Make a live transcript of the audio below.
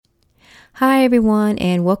Hi, everyone,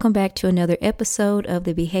 and welcome back to another episode of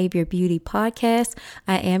the Behavior Beauty Podcast.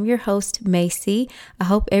 I am your host, MayC. I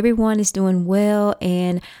hope everyone is doing well,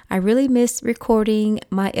 and I really miss recording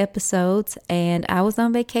my episodes, and I was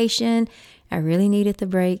on vacation. I really needed the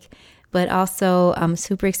break, but also I'm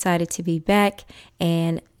super excited to be back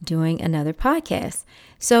and doing another podcast.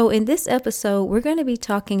 So in this episode, we're going to be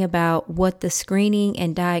talking about what the screening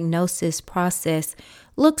and diagnosis process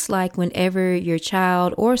looks like whenever your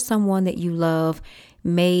child or someone that you love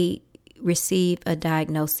may receive a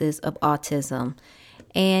diagnosis of autism.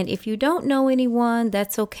 And if you don't know anyone,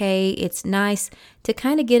 that's okay. It's nice to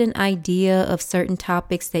kind of get an idea of certain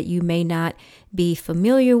topics that you may not be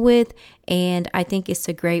familiar with. And I think it's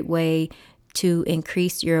a great way to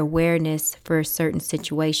increase your awareness for certain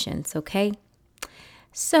situations, okay?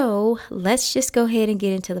 So let's just go ahead and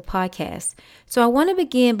get into the podcast. So I want to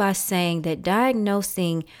begin by saying that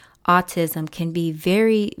diagnosing autism can be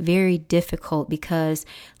very, very difficult because,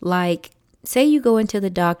 like, say you go into the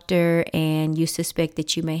doctor and you suspect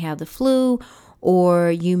that you may have the flu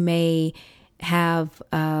or you may have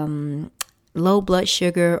low blood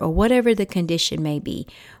sugar or whatever the condition may be.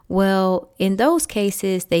 Well, in those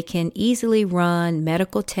cases, they can easily run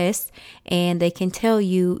medical tests and they can tell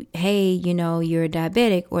you, hey, you're a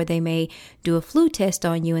diabetic, or they may do a flu test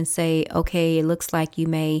on you and say, okay, it looks like you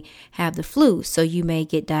may have the flu, so you may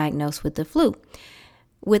get diagnosed with the flu.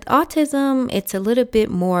 With autism, it's a little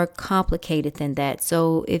bit more complicated than that.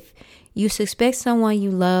 So if you suspect someone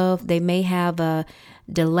you love, they may have a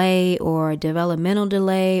delay or a developmental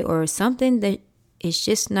delay or something that is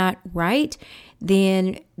just not right,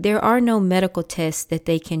 then there are no medical tests that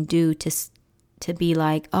they can do to be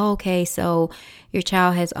like, oh, okay, so your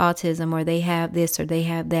child has autism, or they have this or they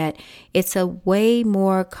have that. It's a way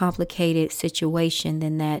more complicated situation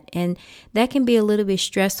than that. And that can be a little bit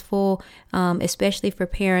stressful, especially for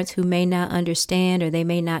parents who may not understand or they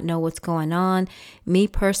may not know what's going on. Me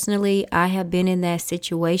personally, I have been in that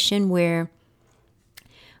situation where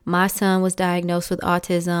my son was diagnosed with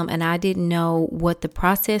autism and I didn't know what the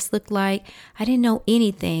process looked like. I didn't know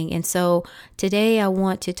anything. And so today I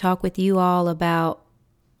want to talk with you all about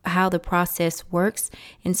how the process works.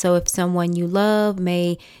 And so if someone you love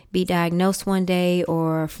may be diagnosed one day,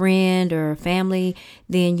 or a friend or a family,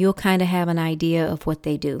 then you'll kind of have an idea of what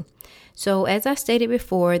they do. So as I stated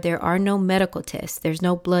before, there are no medical tests. There's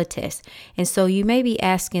no blood tests. And so you may be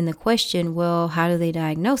asking the question, well, how do they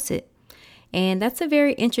diagnose it? And that's a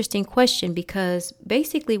very interesting question, because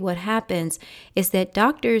basically what happens is that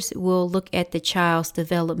doctors will look at the child's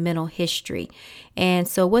developmental history. And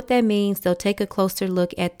so what that means, they'll take a closer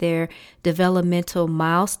look at their developmental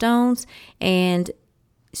milestones. And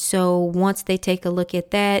so once they take a look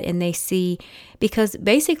at that and they see, because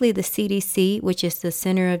basically the CDC, which is the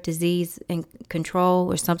Center of Disease and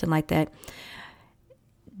Control or something like that,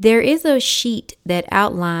 there is a sheet that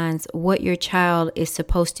outlines what your child is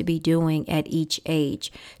supposed to be doing at each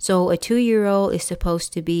age. So a 2-year-old is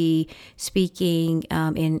supposed to be speaking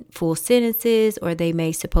in full sentences, or they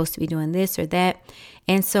may supposed to be doing this or that.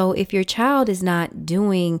 And so if your child is not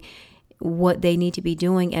doing what they need to be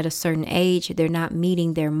doing at a certain age, they're not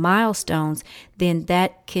meeting their milestones, then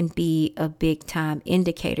that can be a big time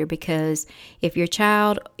indicator. Because if your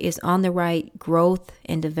child is on the right growth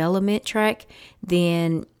and development track,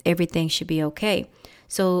 then everything should be okay.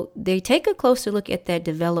 So they take a closer look at that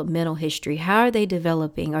developmental history. How are they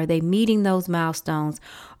developing? Are they meeting those milestones?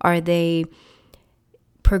 Are they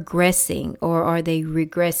progressing, or are they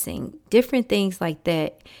regressing? Different things like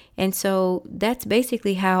that. And so that's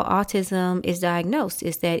basically how autism is diagnosed,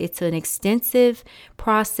 is that it's an extensive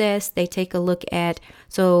process. They take a look at,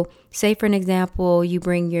 so say for an example, you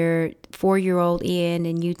bring your 4-year-old in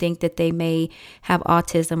and you think that they may have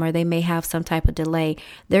autism or they may have some type of delay.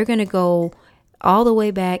 They're going to go all the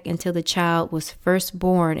way back until the child was first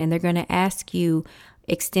born, and they're going to ask you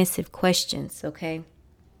extensive questions, okay?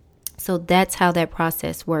 So that's how that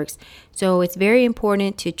process works. So it's very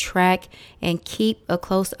important to track and keep a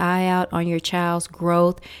close eye out on your child's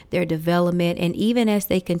growth, their development, and even as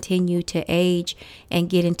they continue to age and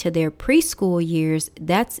get into their preschool years,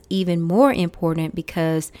 that's even more important,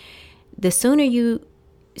 because the sooner you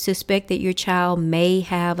suspect that your child may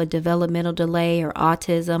have a developmental delay or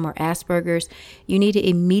autism or Asperger's, you need to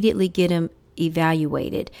immediately get them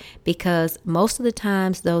evaluated, because most of the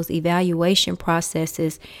times those evaluation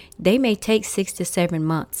processes, they may take 6 to 7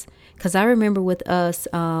 months. Because I remember with us,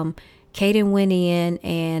 Kaden went in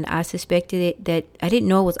and I suspected it, that I didn't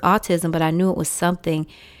know it was autism, but I knew it was something.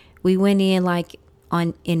 We went in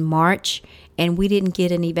in March, and we didn't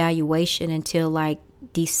get an evaluation until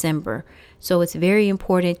December. So it's very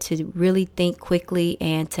important to really think quickly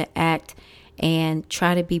and to act and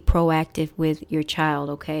try to be proactive with your child,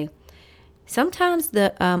 okay? Sometimes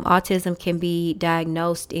the autism can be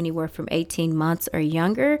diagnosed anywhere from 18 months or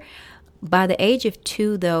younger. By the age of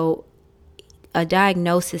 2, though, a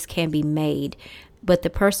diagnosis can be made, but the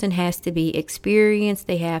person has to be experienced.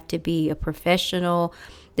 They have to be a professional.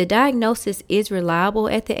 The diagnosis is reliable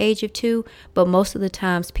at the age of 2, but most of the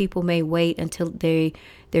times people may wait until their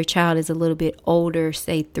child is a little bit older,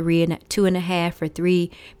 say 2.5 or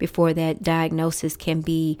 3, before that diagnosis can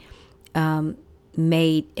be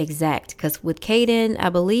made exact. Because with Caden, I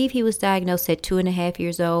believe he was diagnosed at 2.5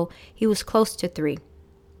 years old. He was close to 3.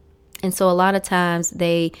 And so a lot of times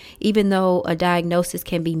even though a diagnosis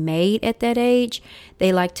can be made at that age,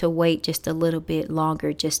 they like to wait just a little bit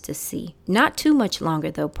longer just to see. Not too much longer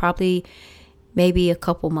though, probably maybe a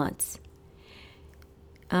couple months.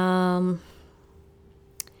 So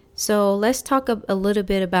let's talk a little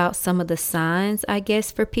bit about some of the signs, I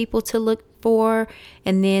guess, for people to look for.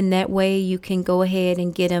 And then that way you can go ahead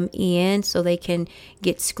and get them in so they can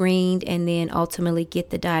get screened and then ultimately get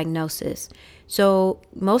the diagnosis. So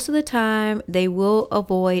most of the time they will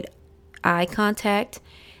avoid eye contact.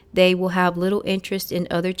 They will have little interest in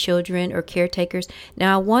other children or caretakers.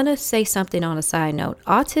 Now, I want to say something on a side note.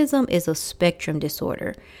 Autism is a spectrum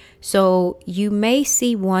disorder. So you may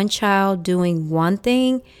see one child doing one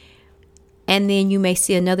thing, and then you may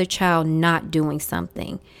see another child not doing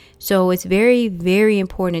something. So it's very, very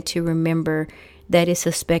important to remember that it's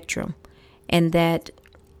a spectrum and that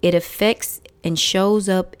it affects and shows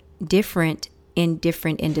up different in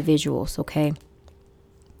different individuals, okay?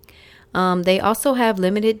 They also have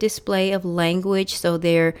limited display of language, so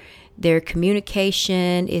their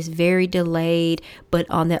communication is very delayed. But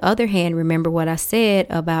on the other hand, remember what I said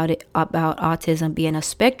about autism being a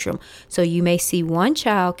spectrum. So you may see one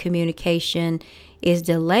child communication is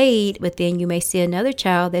delayed, but then you may see another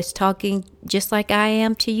child that's talking just like I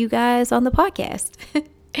am to you guys on the podcast.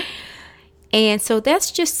 And so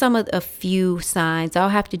that's just some of a few signs. I'll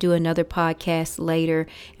have to do another podcast later,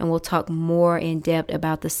 and we'll talk more in depth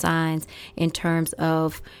about the signs in terms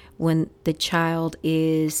of when the child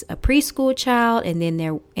is a preschool child and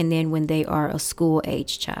then when they are a school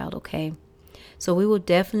age child, okay? So we will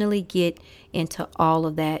definitely get into all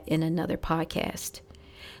of that in another podcast.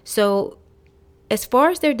 So as far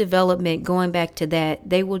as their development, going back to that,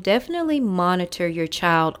 they will definitely monitor your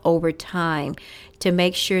child over time to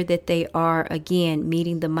make sure that they are, again,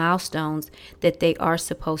 meeting the milestones that they are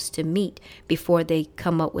supposed to meet before they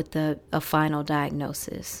come up with a final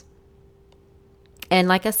diagnosis. And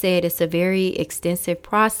like I said, it's a very extensive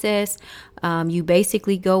process. You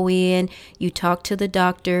basically go in, you talk to the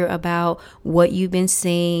doctor about what you've been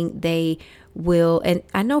seeing. They will, and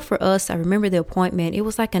I know for us, I remember the appointment, it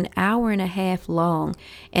was like an hour and a half long.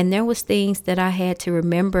 And there was things that I had to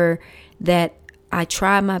remember that I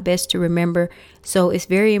try my best to remember. So it's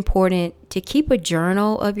very important to keep a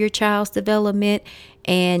journal of your child's development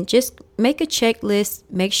and just make a checklist,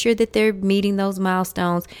 make sure that they're meeting those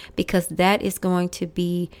milestones, because that is going to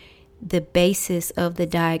be the basis of the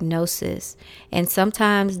diagnosis. And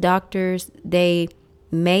sometimes doctors, they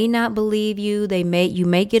may not believe you. You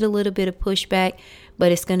may get a little bit of pushback,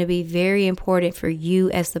 but it's going to be very important for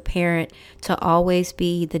you as the parent to always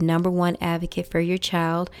be the number one advocate for your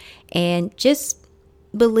child, and just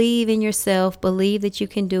believe in yourself, believe that you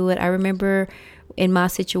can do it. I remember in my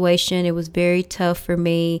situation, it was very tough for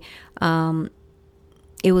me.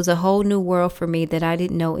 It was a whole new world for me that I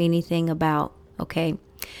didn't know anything about. Okay.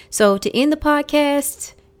 So to end the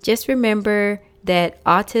podcast, just remember that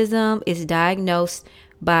autism is diagnosed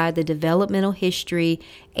by the developmental history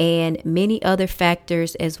and many other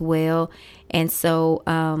factors as well. And so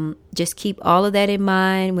just keep all of that in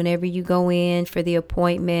mind whenever you go in for the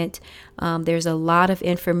appointment. There's a lot of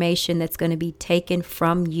information that's going to be taken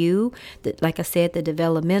from you. Like I said, the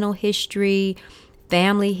developmental history,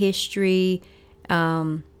 family history,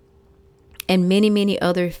 and many, many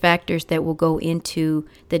other factors that will go into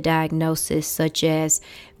the diagnosis, such as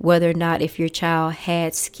whether or not if your child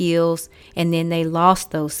had skills and then they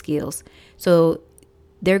lost those skills. So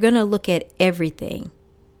they're going to look at everything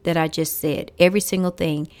that I just said, every single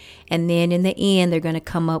thing. And then in the end, they're going to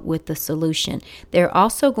come up with the solution. They're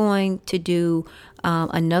also going to do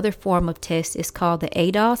another form of test. It's called the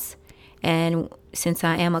ADOS. And since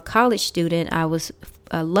I am a college student, I was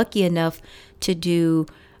lucky enough to do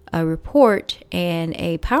a report and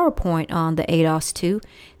a PowerPoint on the ADOS too.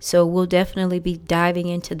 So we'll definitely be diving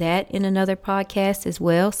into that in another podcast as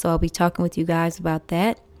well. So I'll be talking with you guys about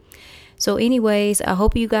that. So anyways, I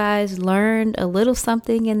hope you guys learned a little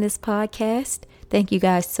something in this podcast. Thank you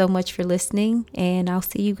guys so much for listening, and I'll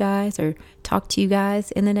see you guys or talk to you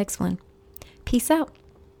guys in the next one. Peace out.